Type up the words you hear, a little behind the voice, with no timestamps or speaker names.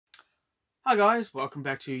Hi guys, welcome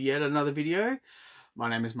back to yet another video. My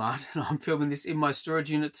name is Martin and I'm filming this in my storage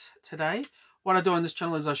unit today. What I do on this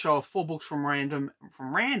channel is I show off 4 books from random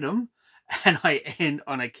and I end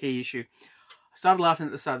on a key issue. I started laughing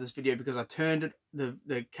at the start of this video because I turned the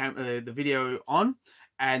video on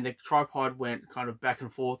and the tripod went kind of back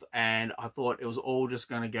and forth and I thought it was all just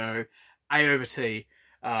going to go A over T.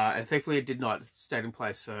 And thankfully it did not. It stayed in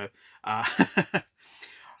place. So I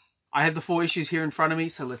have the 4 issues here in front of me,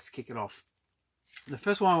 so let's kick it off. The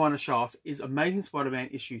first one I want to show off is Amazing Spider-Man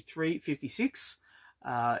issue 356.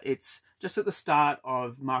 It's just at the start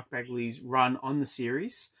of Mark Bagley's run on the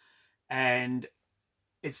series, and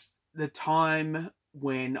it's the time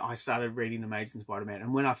when I started reading Amazing Spider-Man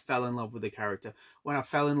and when I fell in love with the character, when I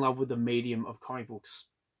fell in love with the medium of comic books.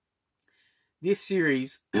 This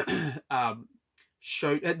series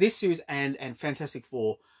this series and Fantastic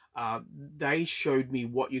Four, they showed me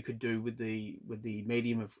what you could do with the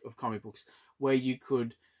medium of comic books, where you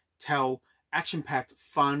could tell action-packed,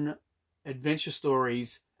 fun, adventure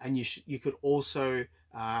stories, and you could also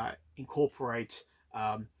incorporate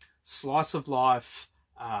slice of life,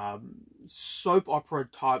 soap opera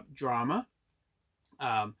type drama,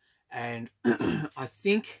 and I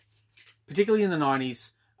think particularly in the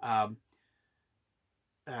 90s,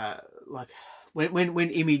 like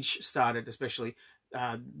when Image started, especially.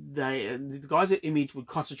 The guys at Image would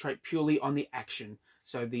concentrate purely on the action,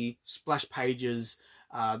 so the splash pages,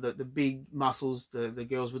 the big muscles, the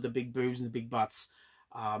girls with the big boobs and the big butts,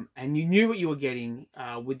 and you knew what you were getting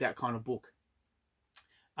with that kind of book.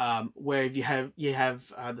 Where you have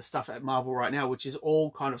the stuff at Marvel right now, which is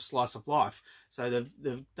all kind of slice of life. So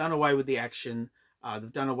they've done away with the action,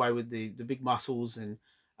 they've done away with the big muscles, and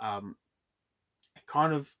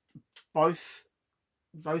kind of both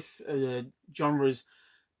genres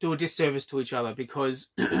do a disservice to each other, because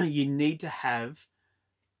you need to have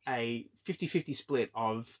a 50-50 split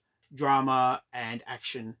of drama and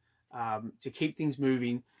action to keep things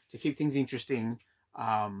moving, to keep things interesting,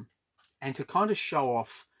 and to kind of show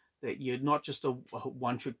off that you're not just a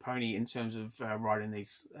one-trick pony in terms of writing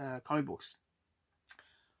these comic books.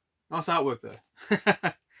 Nice artwork though.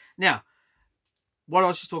 Now, what I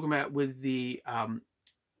was just talking about with the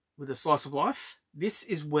slice of life, this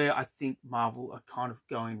is where I think Marvel are kind of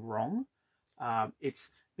going wrong. It's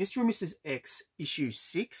Mr. and Mrs. X issue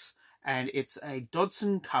 6, and it's a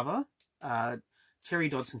Dodson cover, Terry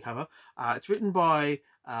Dodson cover. It's written by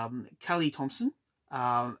Kelly Thompson,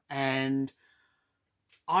 and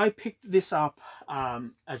I picked this up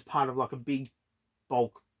as part of like a big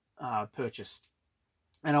bulk purchase,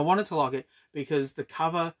 and I wanted to like it because the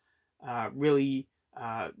cover really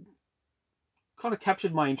kind of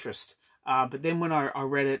captured my interest. But then when I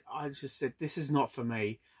read it, I just said, this is not for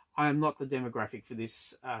me. I am not the demographic for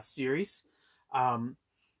this series. And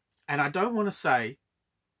I don't want to say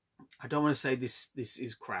this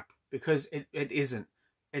is crap, because it isn't.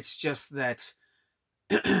 It's just that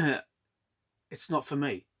it's not for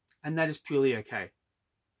me, and that is purely okay.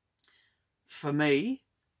 For me,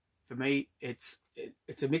 it's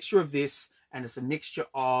a mixture of this, and it's a mixture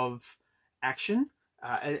of action.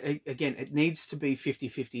 Again, it needs to be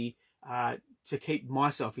 50-50 to keep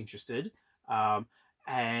myself interested,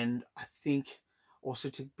 and I think also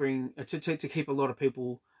to bring to keep a lot of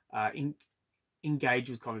people engaged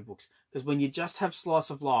with comic books. Because when you just have slice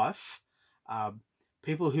of life,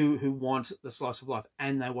 people who want the slice of life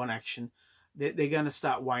and they want action, they're going to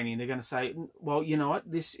start waning. They're going to say, well, you know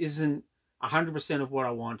what, this isn't 100% of what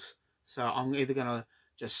I want, so I'm either going to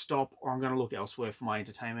just stop or I'm going to look elsewhere for my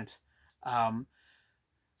entertainment.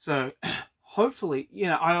 So hopefully, you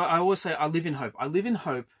know, I always say I live in hope. I live in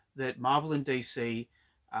hope that Marvel and DC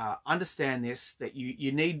understand this, that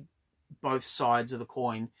you need both sides of the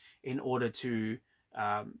coin in order to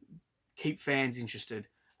keep fans interested.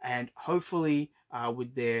 And hopefully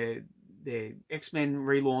with their X-Men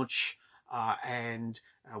relaunch and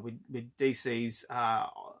with DC's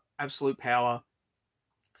absolute power,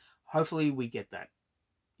 hopefully we get that.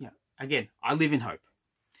 You know, again, I live in hope.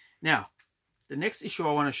 Now, the next issue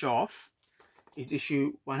I want to show off is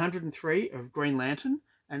issue 103 of Green Lantern,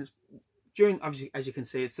 and it's during, obviously, as you can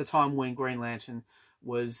see, it's the time when Green Lantern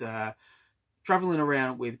was traveling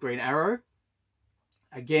around with Green Arrow.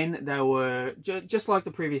 Again, they were just like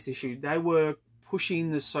the previous issue. They were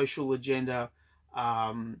pushing the social agenda,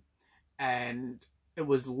 and it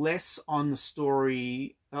was less on the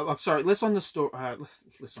story. Less on the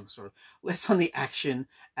action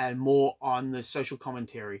and more on the social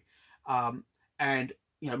commentary. And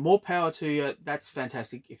you know, more power to you. That's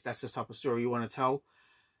fantastic if that's the type of story you want to tell.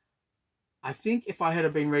 I think if I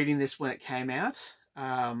had been reading this when it came out,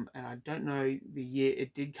 and I don't know the year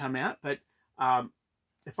it did come out, but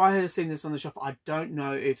if I had seen this on the shelf, I don't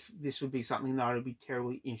know if this would be something that I would be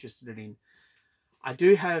terribly interested in. I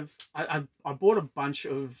do have, I bought a bunch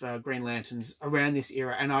of Green Lanterns around this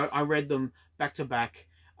era, and I read them back to back,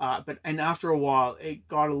 and after a while, it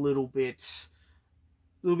got a little bit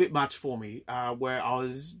much for me, where I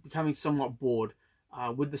was becoming somewhat bored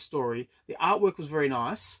with the story. The artwork was very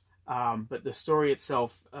nice, but the story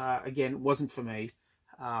itself, again, wasn't for me,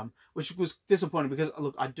 which was disappointing because,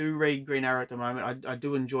 look, I do read Green Arrow at the moment. I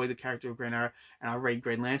do enjoy the character of Green Arrow, and I read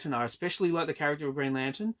Green Lantern. I especially like the character of Green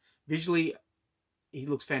Lantern. Visually, he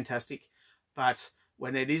looks fantastic, but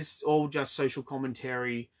when it is all just social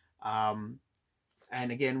commentary, and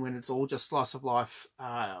again, when it's all just slice of life,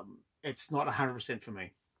 it's not 100% for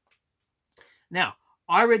me. Now,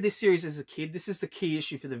 I read this series as a kid. This is the key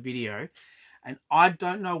issue for the video, and I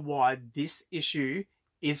don't know why this issue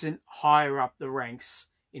isn't higher up the ranks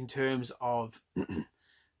in terms of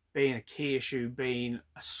being a key issue, being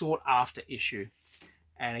a sought after issue.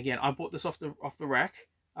 And again, I bought this off the rack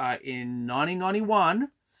in 1991.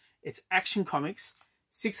 It's Action Comics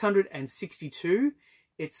 662.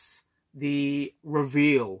 It's the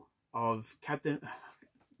reveal of Captain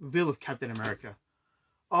America.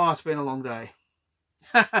 Oh, it's been a long day.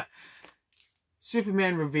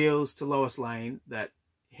 Superman reveals to Lois Lane that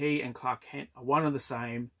he and Clark Kent are one and the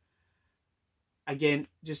same. Again,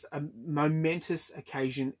 just a momentous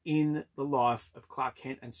occasion in the life of Clark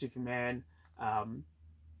Kent and Superman.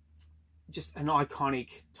 Just an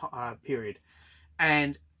iconic period.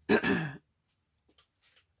 And I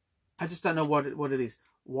just don't know what it is.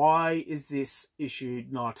 Why is this issue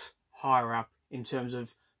not higher up in terms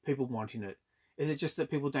of people wanting it? Is it just that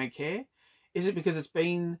people don't care? Is it because it's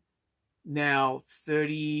been now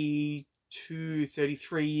 32,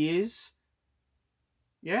 33 years?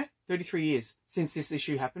 Yeah, 33 years since this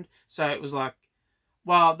issue happened. So it was like,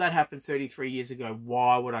 well, that happened 33 years ago.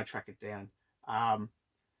 Why would I track it down?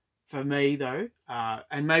 For me, though,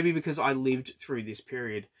 and maybe because I lived through this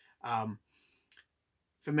period,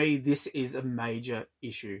 for me, this is a major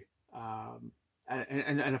issue, and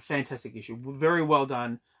a fantastic issue. Very well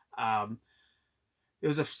done. There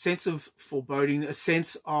was a sense of foreboding, a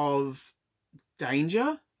sense of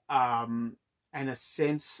danger, and a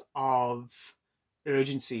sense of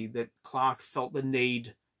urgency that Clark felt the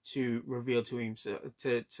need to reveal to him,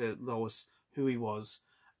 to Lois, who he was.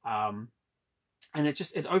 And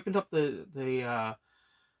it opened up the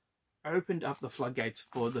floodgates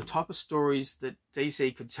for the type of stories that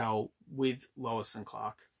DC could tell with Lois and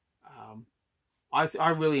Clark. I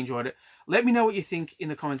really enjoyed it. Let me know what you think in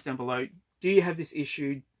the comments down below. Do you have this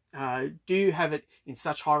issue? Do you have it in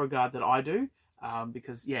such high regard that I do?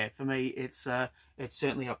 Because yeah, for me, it's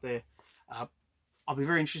certainly up there. I'll be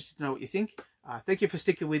very interested to know what you think. Thank you for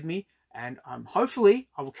sticking with me, and hopefully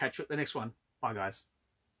I will catch you at the next one. Bye, guys.